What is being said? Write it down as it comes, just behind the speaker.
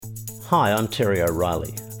Hi, I'm Terry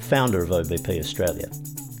O'Reilly, founder of OBP Australia,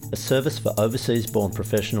 a service for overseas-born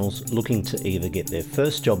professionals looking to either get their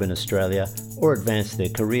first job in Australia or advance their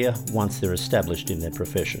career once they're established in their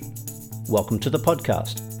profession. Welcome to the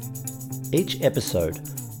podcast. Each episode,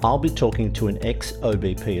 I'll be talking to an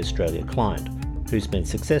ex-OBP Australia client who's been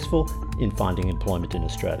successful in finding employment in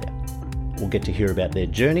Australia. We'll get to hear about their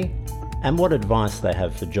journey and what advice they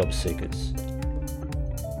have for job seekers.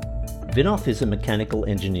 Vinoth is a mechanical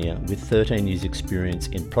engineer with 13 years experience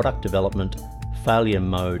in product development, failure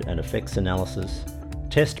mode and effects analysis,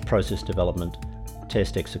 test process development,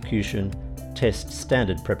 test execution, test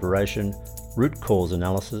standard preparation, root cause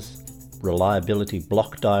analysis, reliability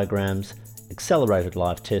block diagrams, accelerated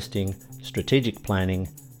live testing, strategic planning,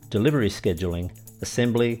 delivery scheduling,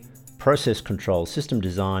 assembly, process control system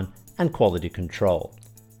design and quality control,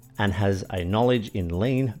 and has a knowledge in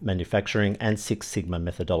lean manufacturing and Six Sigma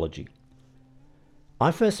methodology. I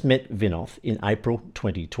first met Vinoth in April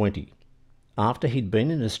 2020, after he'd been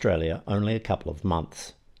in Australia only a couple of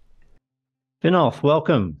months. Vinoth,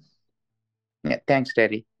 welcome. Yeah, thanks,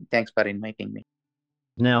 Terry. Thanks for inviting me.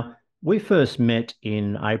 Now, we first met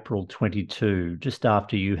in April 22, just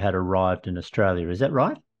after you had arrived in Australia. Is that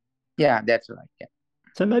right? Yeah, that's right. Yeah.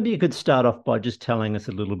 So maybe you could start off by just telling us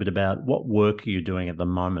a little bit about what work you're doing at the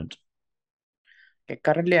moment. Okay,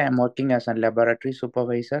 currently, I'm working as a laboratory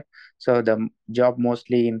supervisor. So the job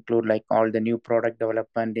mostly include like all the new product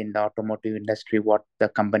development in the automotive industry. What the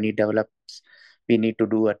company develops, we need to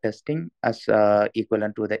do a testing as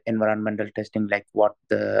equivalent to the environmental testing, like what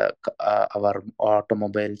our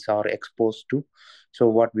automobiles are exposed to. So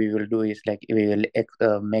what we will do is like we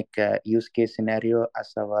will make a use case scenario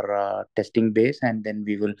as our testing base, and then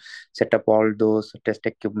we will set up all those test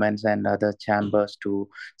equipments and other chambers to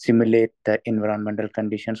simulate the environmental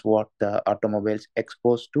conditions what the automobiles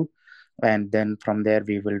exposed to, and then from there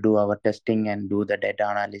we will do our testing and do the data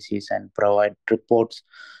analysis and provide reports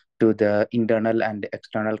to the internal and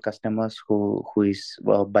external customers who is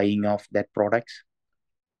buying off that products.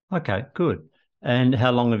 Okay, good. And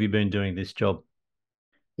how long have you been doing this job?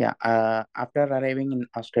 Yeah, after arriving in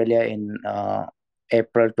Australia in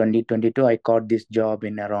April 2022, I got this job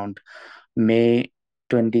in around May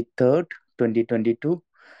 23rd, 2022,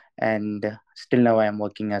 and still now I am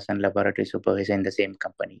working as a laboratory supervisor in the same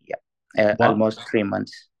company. Yeah, Well, almost 3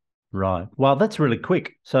 months. right. Well, that's really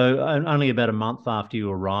quick. So only about a month after you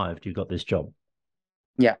arrived, you got this job.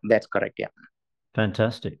 Yeah, that's correct. Yeah,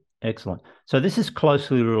 Fantastic. Excellent. So this is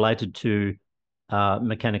closely related to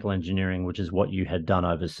mechanical engineering, which is what you had done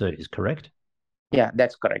overseas, correct? yeah,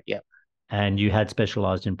 that's correct. Yeah, And you had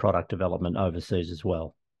specialized in product development overseas as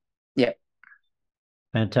well. yeah.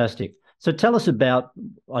 Fantastic. So tell us about,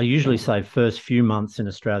 I usually say first few months in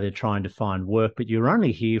Australia trying to find work, but you're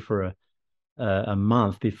only here for a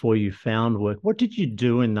month before you found work. What did you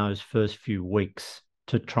do in those first few weeks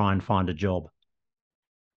to try and find a job?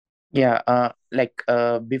 Yeah,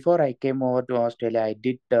 before I came over to Australia, I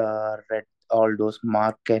did read all those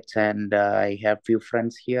markets, and I have few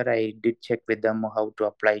friends here. I did check with them how to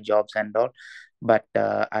apply jobs and all. But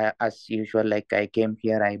as usual, like I came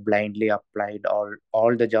here, I blindly applied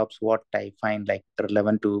all the jobs what I find like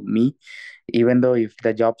relevant to me. Even though if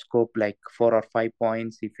the job scope like 4 or 5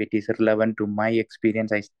 points, if it is relevant to my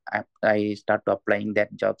experience, I start to applying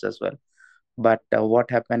that jobs as well. But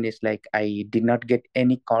what happened is like I did not get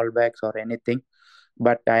any callbacks or anything,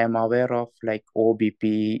 but I am aware of like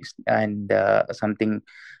OBP and something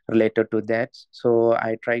related to that. So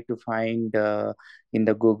I tried to find in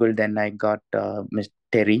the Google, then I got Miss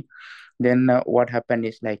Terry. Then what happened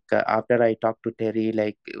is like after I talked to Terry,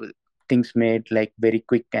 like things made like very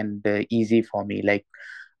quick and easy for me. Like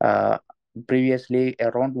uh, previously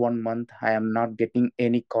around 1 month, I am not getting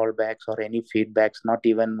any callbacks or any feedbacks, not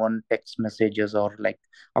even one text messages or like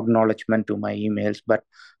acknowledgement to my emails. But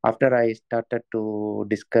after I started to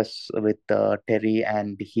discuss with Terry,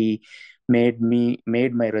 and he made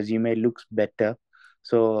my resume looks better.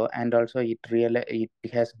 So and also it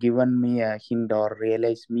has given me a hint or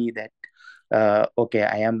realized me that okay,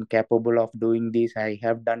 I am capable of doing this, I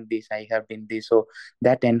have done this, I have been this. So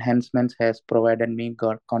that enhancements has provided me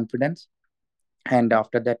got confidence. And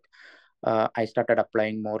after that I started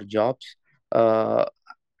applying more jobs.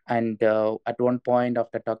 And at one point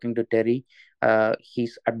after talking to Terry,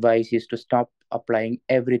 his advice is to stop applying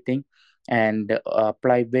everything and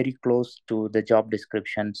apply very close to the job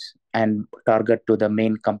descriptions and target to the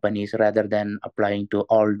main companies rather than applying to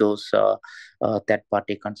all those third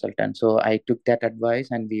party consultants. So I took that advice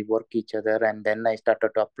and we work each other, and then I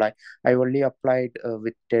started to apply. I only applied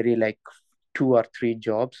with Terry like 2 or 3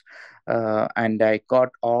 jobs, and I got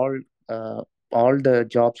all all the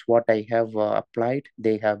jobs what I have applied,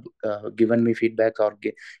 they have given me feedback or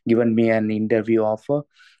given me an interview offer.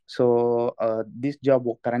 So this job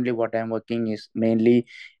currently what I'm working is mainly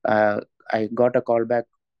uh, I got a call back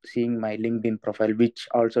seeing my LinkedIn profile, which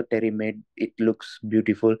also Terry made it looks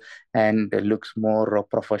beautiful and looks more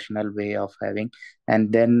professional way of having.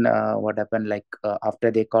 And then what happened, like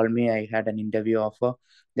after they called me, I had an interview offer.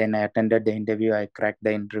 Then I attended the interview. I cracked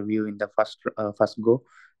the interview in the first go.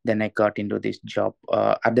 Then I got into this job.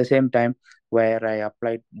 At the same time, where I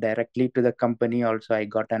applied directly to the company, also I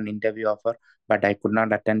got an interview offer, but I could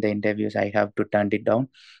not attend the interviews. I have to turn it down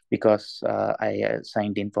because I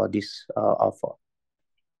signed in for this offer.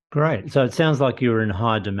 Great. So it sounds like you were in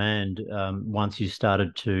high demand once you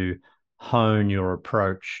started to hone your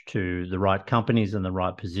approach to the right companies and the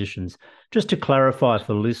right positions. Just to clarify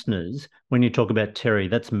for listeners, when you talk about Terry,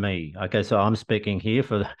 that's me. Okay, so I'm speaking here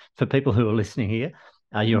for people who are listening here.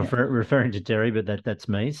 You're Yeah. referring to Terry, but that's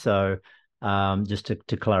me. So just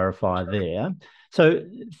to clarify there. So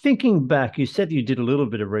thinking back, you said you did a little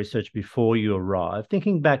bit of research before you arrived.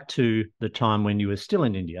 Thinking back to the time when you were still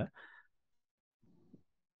in India,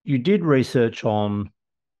 you did research on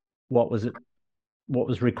what was it what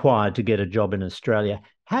was required to get a job in Australia.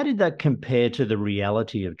 How did that compare to the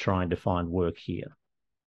reality of trying to find work here?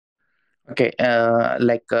 Okay,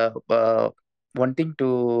 one thing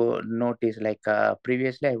to note is like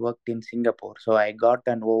previously I worked in Singapore, so I got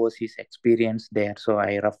an overseas experience there. So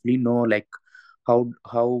I roughly know like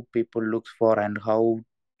how people looks for and how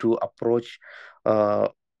to approach uh,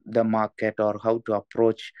 the market or how to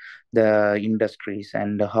approach the industries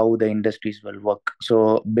and how the industries will work.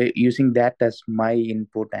 So using that as my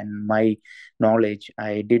input and my knowledge,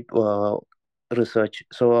 I did research.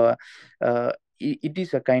 So uh, it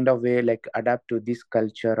is a kind of way like adapt to this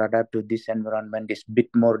culture, adapt to this environment is bit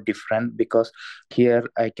more different because here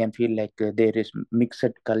I can feel like there is mixed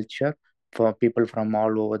culture for people from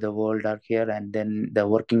all over the world are here, and then the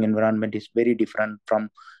working environment is very different from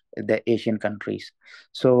the Asian countries.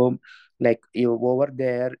 So like you over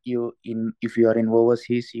there, you in if you are in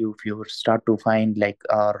overseas, you if you start to find like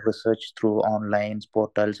research through online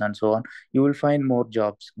portals and so on, you will find more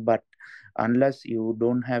jobs. But unless you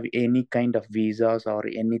don't have any kind of visas or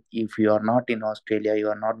any, if you are not in Australia, you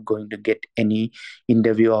are not going to get any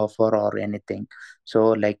interview offer or anything. So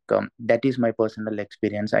like that is my personal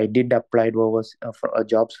experience. I did apply for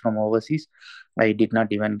jobs from overseas. I did not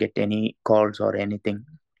even get any calls or anything.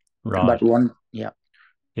 But Right. one, yeah.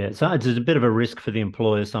 Yeah. So it's a bit of a risk for the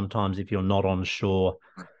employer sometimes if you're not on shore.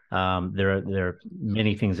 There are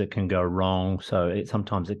many things that can go wrong. So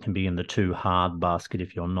sometimes it can be in the too hard basket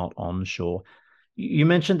if you're not onshore. You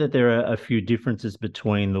mentioned that there are a few differences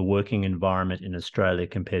between the working environment in Australia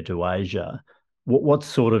compared to Asia. What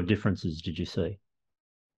sort of differences did you see?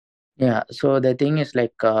 Yeah, so the thing is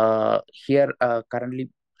like here currently,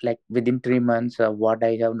 like within 3 months, what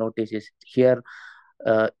I have noticed is here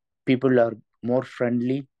uh, people are more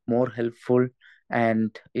friendly, more helpful,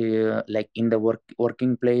 and like in the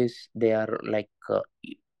working place, they are like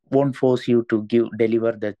won't force you to give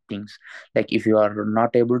deliver the things. Like if you are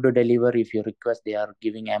not able to deliver, if you request, they are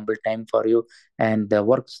giving ample time for you, and the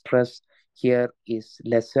work stress here is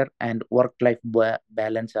lesser, and work life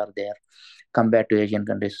balance are there compared to Asian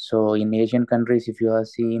countries. So in Asian countries, if you are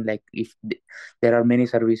seeing like there are many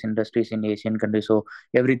service industries in Asian countries, so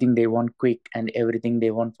everything they want quick and everything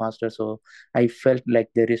they want faster. So I felt like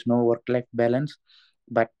there is no work life balance,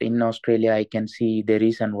 but in Australia, I can see there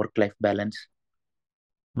is an work life balance.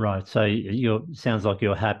 Right. So you're sounds like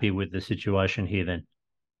you're happy with the situation here then.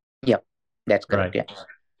 Yeah, that's Great. correct. Yeah.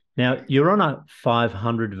 Now, you're on a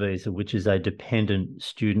 500 visa, which is a dependent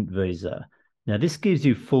student visa. Now, this gives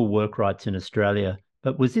you full work rights in Australia,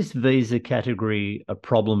 but was this visa category a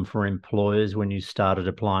problem for employers when you started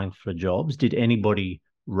applying for jobs? Did anybody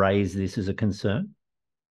raise this as a concern?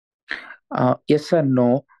 Yes and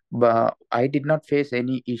no, but I did not face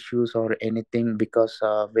any issues or anything because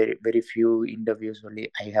very few interviews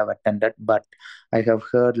only I have attended. But I have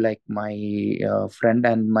heard like my friend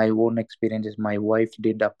and my own experiences. My wife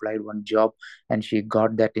did apply one job and she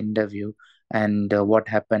got that interview. And what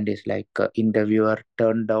happened is like interviewer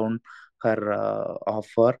turned down her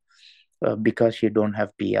offer because she don't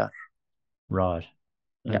have PR. Right.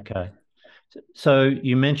 Yeah. Okay. So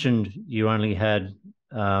you mentioned you only had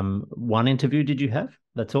one interview, did you have?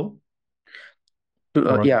 That's all?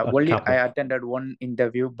 Or Yeah, a only I couple? attended one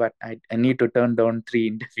interview, but I need to turn down three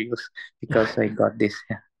interviews because I got this.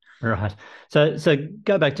 Right. So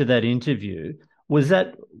go back to that interview. Was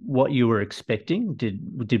that what you were expecting?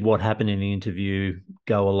 Did what happened in the interview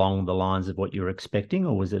go along the lines of what you were expecting,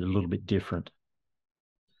 or was it a little bit different?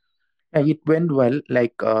 It went well.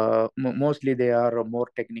 Mostly they are more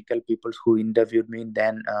technical peoples who interviewed me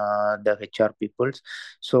than the HR peoples.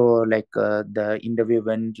 So the interview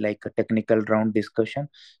went like a technical round discussion.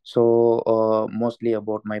 So mostly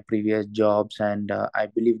about my previous jobs, and I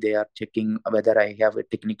believe they are checking whether I have a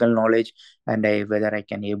technical knowledge, and whether I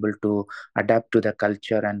can able to adapt to the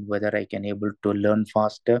culture, and whether I can able to learn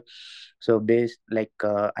faster. So based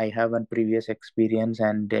I have a previous experience,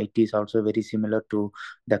 and it is also very similar to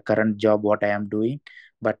the current job what I am doing.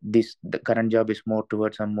 But this the current job is more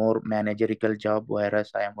towards a more managerial job,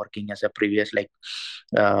 whereas I am working as a previous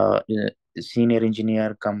senior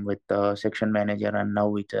engineer come with a section manager, and now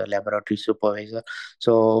with a laboratory supervisor.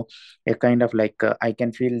 So a kind of I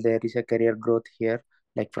can feel there is a career growth here,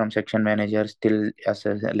 like from section manager still as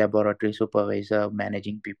a laboratory supervisor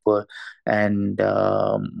managing people, and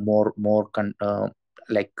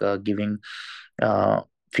giving uh,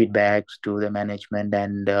 feedbacks to the management,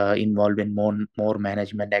 and involved in more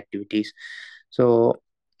management activities. So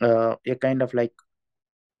a kind of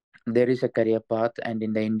there is a career path, and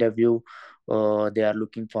in the interview they are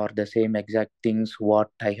looking for the same exact things what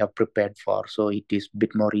I have prepared for, so it is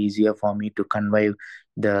bit more easier for me to convey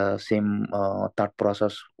the same thought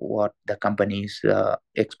process what the company is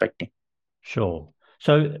expecting. Sure.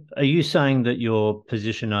 So are you saying that your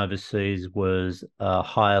position overseas was a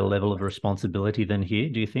higher level of responsibility than here,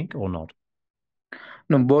 do you think, or not?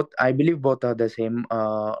 No, both. I believe both are the same.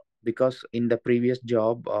 Because in the previous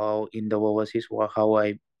job, in the overseas, how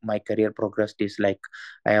I my career progressed is like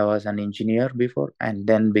I was an engineer before, and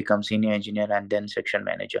then become senior engineer, and then section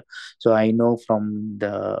manager. So I know from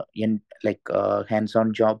the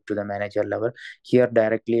hands-on job to the manager level. Here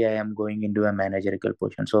directly, I am going into a managerial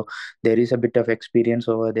position. So there is a bit of experience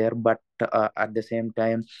over there, but at the same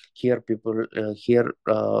time, here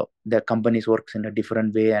the companies works in a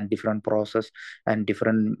different way and different process and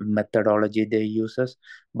different methodology they uses,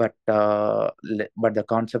 but the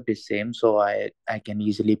concept is same, so I can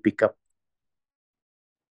easily pick up.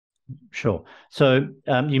 Sure. So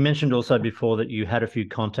you mentioned also before that you had a few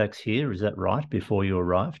contacts here. Is that right, before you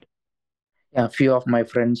arrived? Yeah, few of my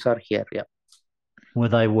friends are here. Yeah. Were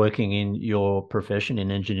they working in your profession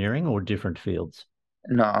in engineering or different fields?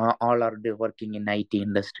 No, all are they working in IT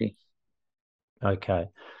industry. Okay.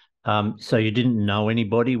 So you didn't know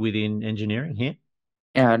anybody within engineering here?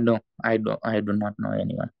 Yeah, no, I do not know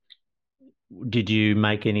anyone. Did you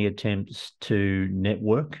make any attempts to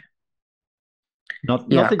network?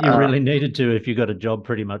 Not Yeah. that you really needed to if you got a job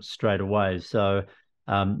pretty much straight away. So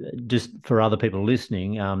just for other people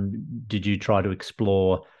listening, did you try to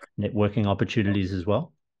explore networking opportunities as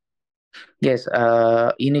well? Yes,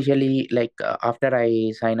 initially, after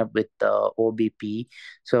I sign up with OBP,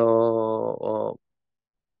 so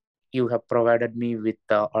you have provided me with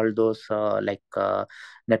all those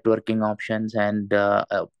networking options, and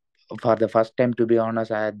for the first time, to be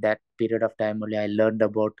honest, at that period of time only I learned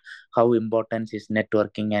about how important is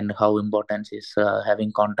networking, and how important is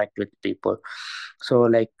having contact with people. So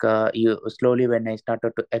you slowly, when I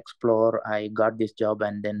started to explore, I got this job,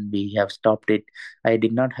 and then we have stopped it. I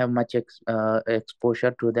did not have much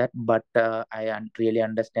exposure to that, but really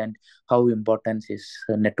understand how important is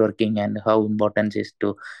networking, and how important is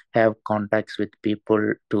to have contacts with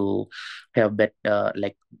people, to have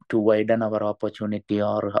to widen our opportunity,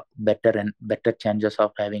 or better chances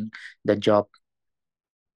of having the job.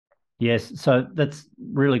 Yes, so that's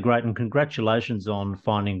really great, and congratulations on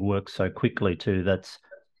finding work so quickly too. That's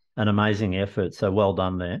an amazing effort. So well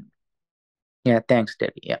done there. Yeah, thanks,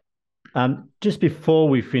 Terry. Yeah. Just before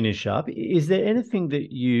we finish up, is there anything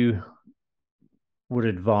that you would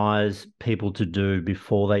advise people to do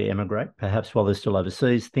before they emigrate, perhaps while they're still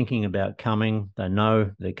overseas, thinking about coming? They know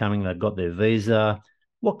they're coming, they've got their visa.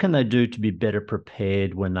 What can they do to be better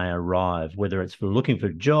prepared when they arrive, whether it's for looking for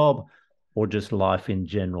a job or just life in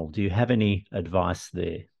general? Do you have any advice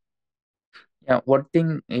there? Yeah, one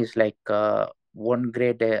thing is one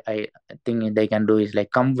great I think they can do is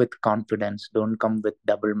come with confidence. Don't come with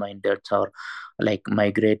double-minded, or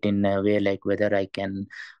migrate in a way like whether I can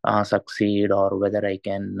succeed, or whether I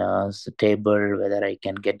can stable, whether I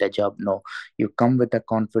can get a job. No, you come with the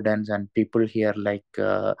confidence, and people here like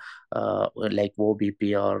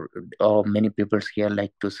OBP, or many people here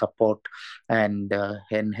like to support, and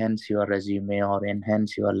enhance your resume, or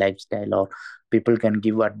enhance your lifestyle, or people can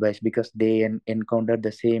give advice, because they encountered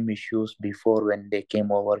the same issues before when they came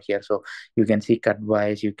over here. So you can seek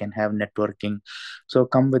advice, you can have networking. So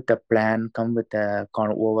come with a plan, come with a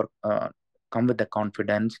come with the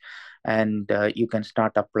confidence, and you can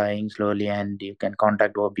start applying slowly, and you can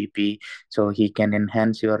contact OBP so he can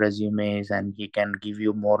enhance your resumes and he can give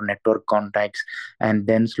you more network contacts, and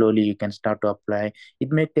then slowly you can start to apply.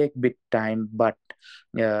 It may take bit time, but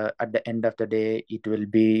at the end of the day it will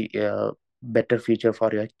be better future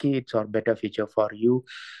for your kids or better future for you.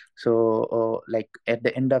 So like at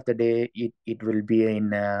the end of the day it will be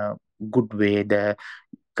in a good way. The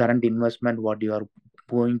current investment what you are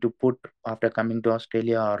going to put after coming to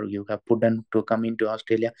Australia, or you have put in to come into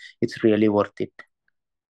Australia, it's really worth it.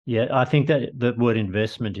 Yeah, I think that the word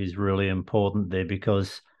investment is really important there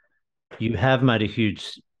because you have made a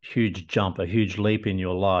huge jump, a huge leap in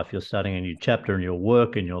your life. You're starting a new chapter in your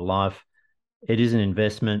work, in your life. It is an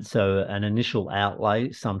investment, so an initial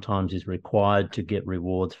outlay sometimes is required to get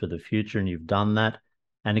rewards for the future, and you've done that.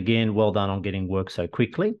 And again, well done on getting work so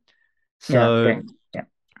quickly. Yeah, So thanks. Yeah,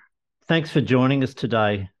 thanks for joining us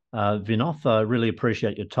today, Vinoth. I really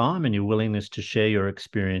appreciate your time and your willingness to share your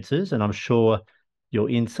experiences, and I'm sure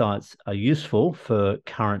your insights are useful for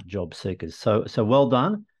current job seekers. So well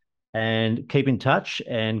done, and keep in touch,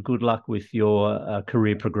 and good luck with your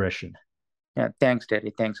career progression. yeah, thanks,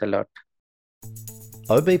 Terry. Thanks a lot.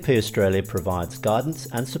 OBP Australia provides guidance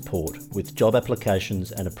and support with job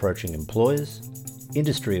applications and approaching employers,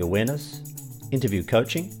 industry awareness, interview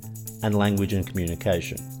coaching, and language and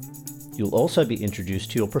communication. You'll also be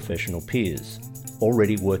introduced to your professional peers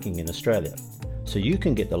already working in Australia, so you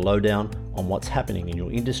can get the lowdown on what's happening in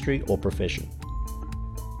your industry or profession.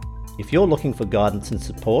 If you're looking for guidance and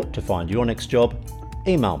support to find your next job,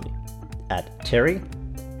 email me at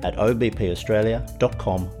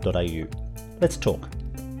terry@obpaustralia.com.au. Let's talk.